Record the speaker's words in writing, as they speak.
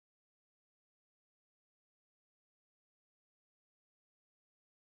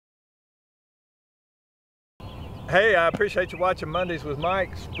Hey, I appreciate you watching Mondays with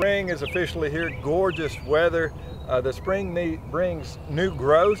Mike. Spring is officially here. Gorgeous weather. The spring brings new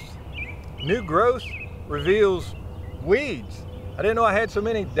growth. New growth reveals weeds. I didn't know I had so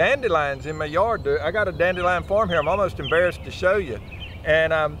many dandelions in my yard. I got a dandelion farm here. I'm almost embarrassed to show you.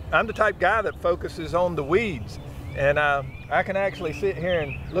 And I'm the type guy that focuses on the weeds. And I can actually sit here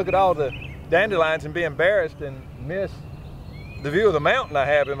and look at all the dandelions and be embarrassed and miss the view of the mountain I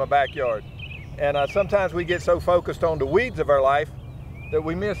have in my backyard. And sometimes we get so focused on the weeds of our life that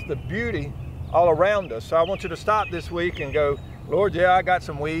we miss the beauty all around us. So I want you to stop this week and go, Lord, yeah, I got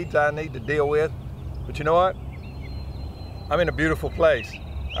some weeds I need to deal with. But you know what? I'm in a beautiful place.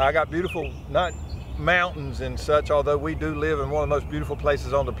 I got beautiful, not mountains and such, although we do live in one of the most beautiful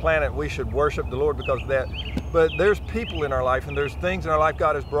places on the planet. We should worship the Lord because of that. But there's people in our life and there's things in our life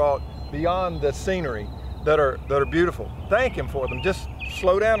God has brought beyond the scenery that are beautiful. Thank Him for them. Just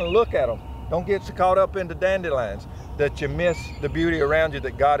slow down and look at them. Don't get so caught up in the dandelions that you miss the beauty around you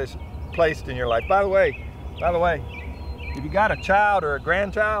that God has placed in your life. By the way, if you got a child or a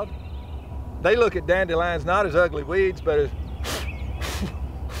grandchild, they look at dandelions not as ugly weeds, but as,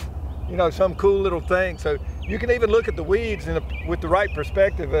 you know, some cool little thing. So you can even look at the weeds with the right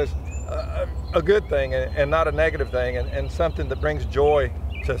perspective as a good thing and not a negative thing, and something that brings joy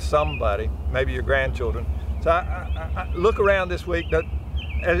to somebody, maybe your grandchildren. So I look around this week.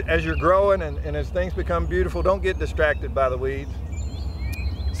 As you're growing and as things become beautiful, don't get distracted by the weeds.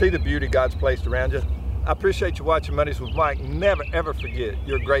 See the beauty God's placed around you. I appreciate you watching Mondays with Mike. Never, ever forget,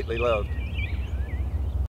 you're greatly loved.